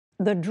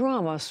The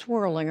drama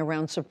swirling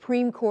around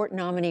Supreme Court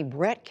nominee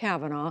Brett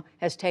Kavanaugh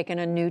has taken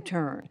a new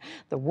turn.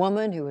 The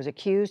woman who was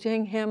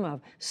accusing him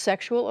of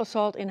sexual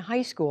assault in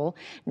high school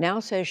now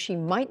says she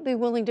might be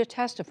willing to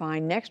testify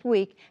next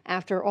week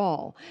after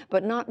all,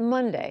 but not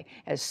Monday,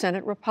 as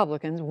Senate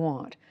Republicans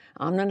want.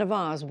 Amna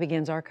Nawaz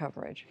begins our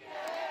coverage.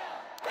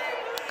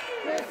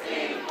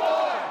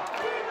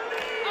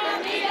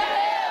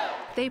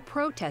 They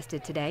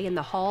protested today in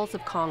the halls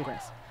of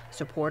Congress.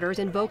 Supporters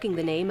invoking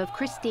the name of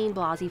Christine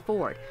Blasey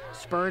Ford,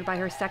 spurred by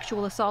her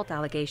sexual assault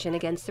allegation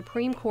against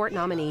Supreme Court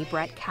nominee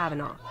Brett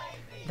Kavanaugh.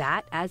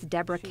 That, as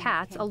Deborah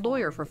Katz, a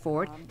lawyer for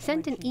Ford,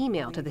 sent an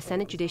email to the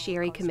Senate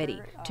Judiciary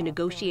Committee to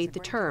negotiate the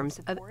terms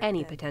of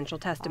any potential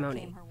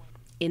testimony.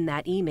 In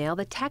that email,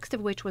 the text of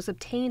which was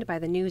obtained by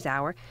the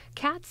NewsHour,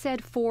 Katz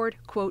said Ford,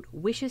 quote,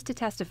 wishes to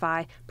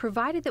testify,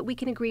 provided that we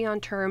can agree on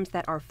terms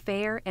that are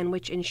fair and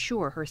which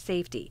ensure her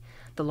safety.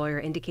 The lawyer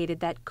indicated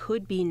that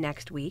could be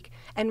next week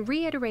and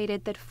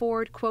reiterated that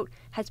Ford, quote,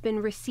 has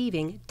been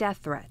receiving death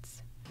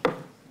threats.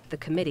 The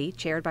committee,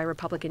 chaired by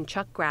Republican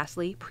Chuck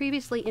Grassley,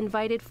 previously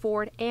invited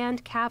Ford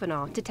and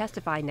Kavanaugh to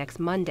testify next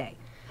Monday,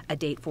 a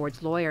date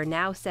Ford's lawyer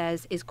now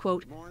says is,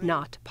 quote,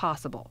 not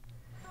possible.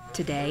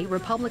 Today,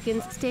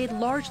 Republicans stayed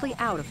largely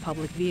out of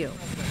public view.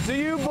 Do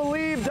you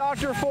believe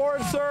Dr.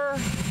 Ford, sir?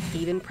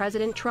 Even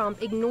President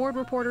Trump ignored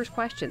reporters'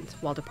 questions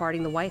while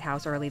departing the White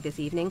House early this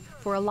evening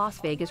for a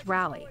Las Vegas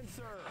rally.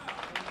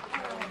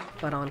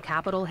 But on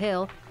Capitol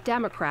Hill,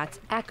 Democrats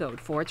echoed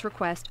Ford's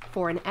request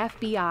for an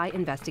FBI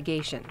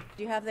investigation.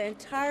 You have the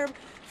entire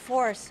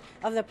force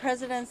of the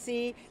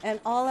presidency and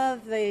all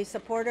of the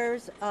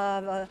supporters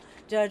of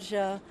Judge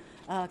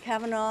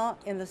Kavanaugh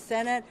in the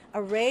Senate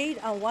arrayed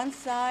on one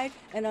side,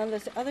 and on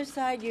the other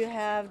side you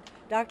have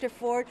Dr.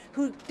 Ford,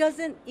 who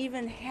doesn't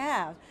even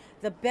have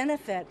the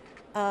benefit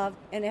of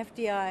an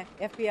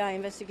FBI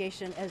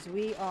investigation, as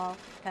we all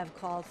have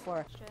called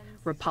for.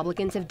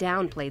 Republicans have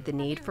downplayed the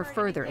need for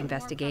further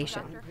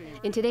investigation.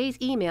 In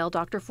today's email,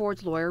 Dr.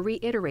 Ford's lawyer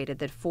reiterated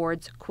that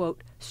Ford's,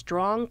 quote,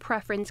 strong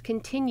preference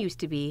continues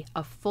to be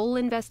a full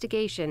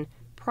investigation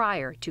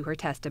prior to her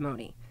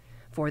testimony.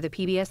 For the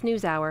PBS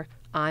NewsHour,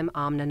 I'm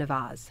Amna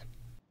Nawaz.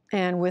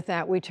 And with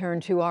that, we turn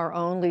to our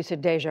own Lisa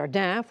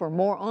Desjardins for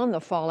more on the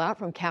fallout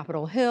from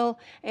Capitol Hill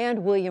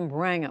and William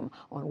Brangham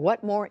on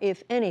what more,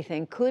 if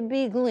anything, could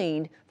be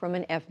gleaned from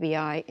an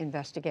FBI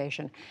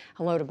investigation.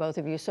 Hello to both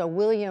of you. So,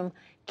 William,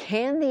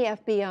 can the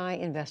FBI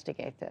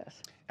investigate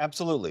this?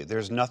 Absolutely.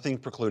 There's nothing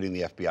precluding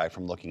the FBI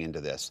from looking into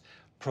this,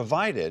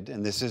 provided,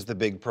 and this is the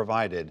big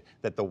provided,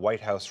 that the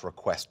White House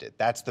request it.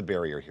 That's the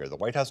barrier here. The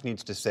White House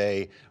needs to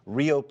say,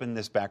 reopen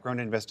this background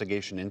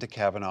investigation into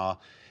Kavanaugh.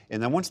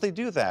 And then once they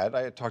do that,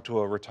 I talked to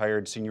a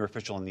retired senior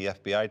official in the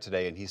FBI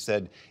today, and he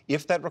said,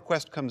 if that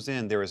request comes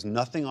in, there is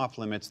nothing off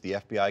limits. The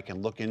FBI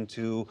can look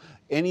into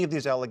any of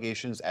these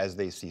allegations as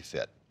they see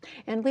fit.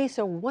 And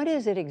Lisa, what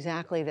is it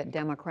exactly that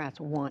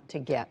Democrats want to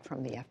get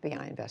from the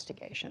FBI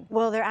investigation?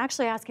 Well, they're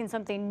actually asking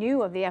something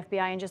new of the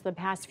FBI in just the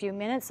past few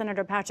minutes.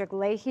 Senator Patrick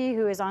Leahy,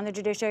 who is on the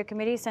Judiciary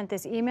Committee, sent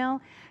this email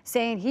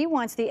saying he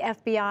wants the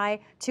FBI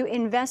to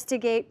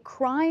investigate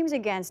crimes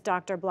against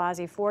Dr.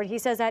 Blasey Ford. He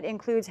says that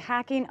includes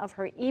hacking of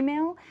her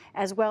email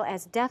as well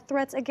as death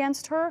threats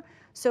against her.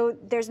 So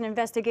there's an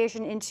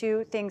investigation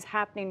into things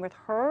happening with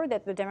her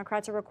that the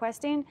Democrats are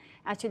requesting.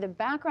 As to the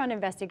background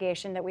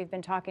investigation that we've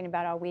been talking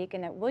about all week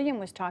and that William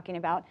was talking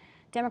about,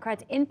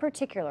 Democrats in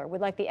particular would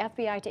like the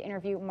FBI to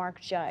interview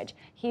Mark Judge.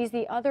 He's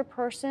the other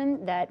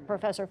person that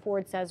Professor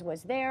Ford says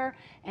was there,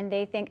 and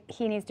they think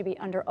he needs to be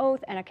under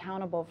oath and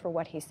accountable for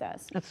what he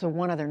says. That's the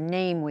one other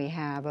name we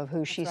have of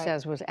who she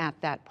says was at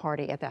that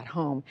party, at that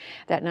home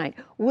that night.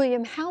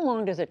 William, how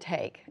long does it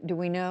take, do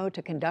we know,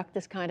 to conduct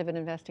this kind of an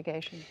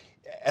investigation?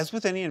 As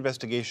with any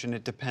investigation,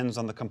 it depends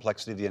on the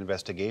complexity of the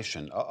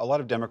investigation. A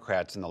lot of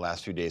Democrats in the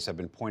last few days have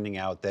been pointing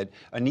out that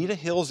Anita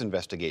Hill's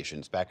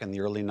investigations back in the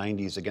early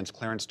 90s against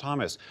Clarence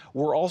Thomas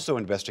were also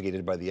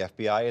investigated by the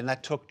FBI, and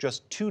that took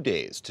just 2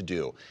 days to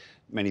do.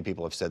 Many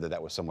people have said that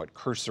that was somewhat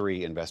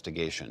cursory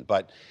investigation,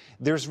 but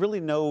there's really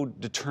no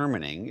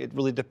determining. It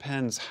really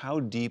depends how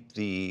deep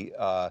the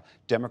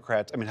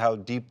how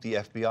deep the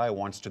FBI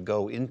wants to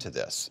go into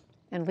this.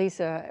 And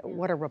Lisa,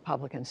 what are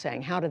Republicans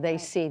saying? How do they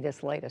see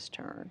this latest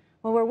turn?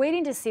 Well, we're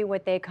waiting to see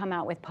what they come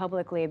out with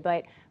publicly,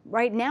 but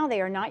right now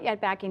they are not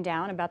yet backing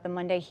down about the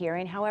Monday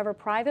hearing. However,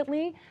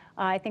 privately,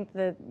 I think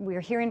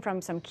we're hearing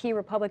from some key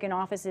Republican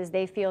offices,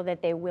 they feel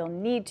that they will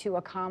need to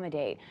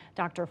accommodate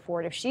Dr.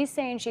 Ford. If she's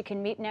saying she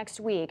can meet next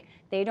week,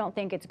 they don't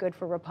think it's good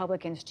for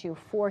Republicans to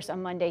force a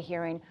Monday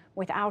hearing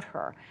without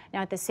her.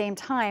 Now, at the same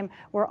time,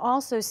 we're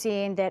also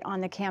seeing that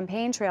on the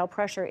campaign trail,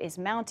 pressure is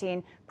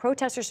mounting.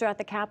 Protesters throughout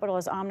the Capitol,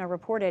 as Amna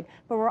reported,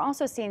 but we're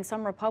also seeing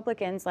some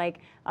Republicans, like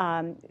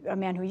a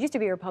man who used to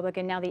be a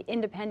Republican, now the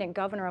independent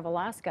governor of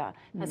Alaska,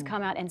 has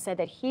come out and said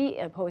that he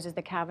opposes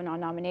the Kavanaugh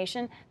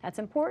nomination. That's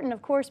important,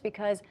 of course,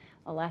 because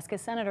Alaska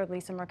Senator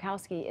Lisa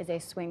Murkowski is a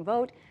swing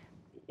vote.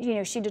 You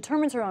know, she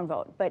determines her own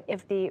vote, but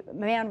if the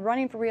man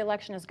running for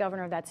re-election as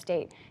governor of that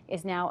state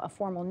is now a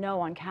formal no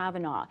on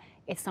Kavanaugh,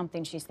 it's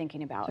something she's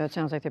thinking about. So it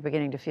sounds like they're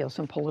beginning to feel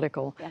some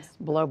political Yes.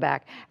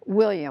 blowback.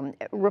 William,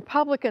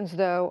 Republicans,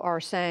 though, are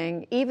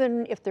saying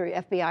even if the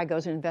FBI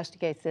goes and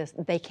investigates this,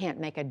 they can't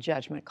make a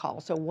judgment call.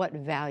 So what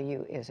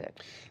value is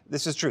it?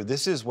 This is true.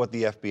 This is what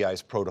the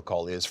FBI's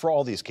protocol is for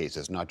all these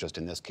cases, not just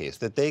in this case,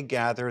 that they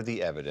gather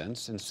the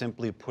evidence and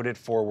simply put it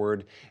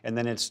forward, and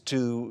then it's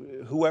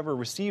to whoever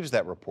receives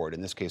that report,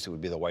 in this case it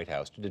would be the White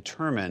House, to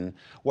determine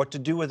what to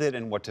do with it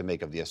and what to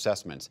make of the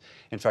assessments.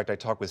 In fact, I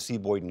talked with C.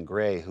 Boyden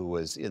Gray, who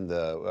was in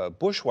the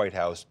Bush White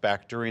House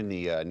back during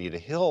the Anita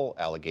Hill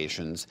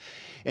allegations,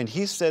 and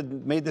he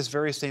made this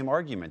very same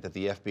argument that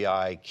the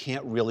FBI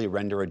can't really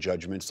render a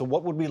judgment. So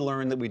what would we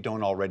learn that we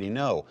don't already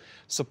know?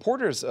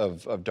 Supporters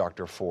of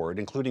Dr. Ford,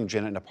 including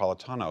Janet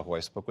Napolitano, who I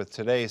spoke with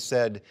today,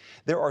 said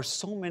there are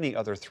so many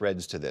other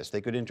threads to this.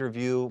 They could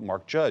interview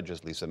Mark Judge,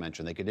 as Lisa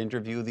mentioned. They could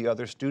interview the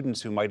other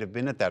students who might have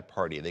been at that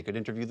party. They could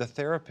interview the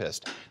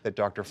therapist that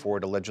Dr.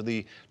 Ford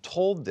allegedly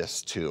told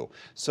this to.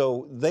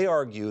 So they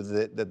argue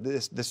that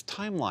this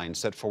timeline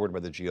set forward by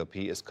the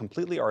GOP is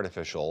completely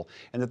artificial,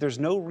 and that there's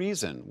no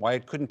reason why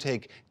it couldn't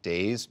take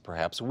days,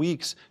 perhaps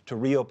weeks, to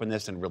reopen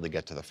this and really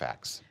get to the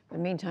facts. In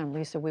the meantime,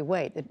 Lisa, we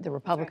wait. The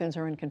Republicans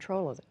are in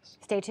control of this.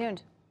 Stay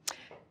tuned.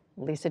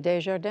 Lisa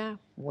Desjardins,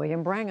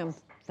 William Brangham,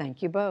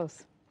 thank you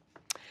both.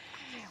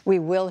 We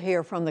will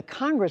hear from the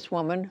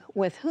Congresswoman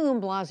with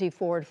whom Blasey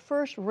Ford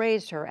first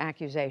raised her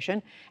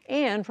accusation,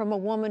 and from a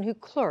woman who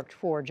clerked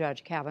for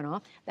Judge Kavanaugh.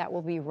 That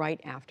will be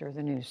right after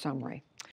the news summary.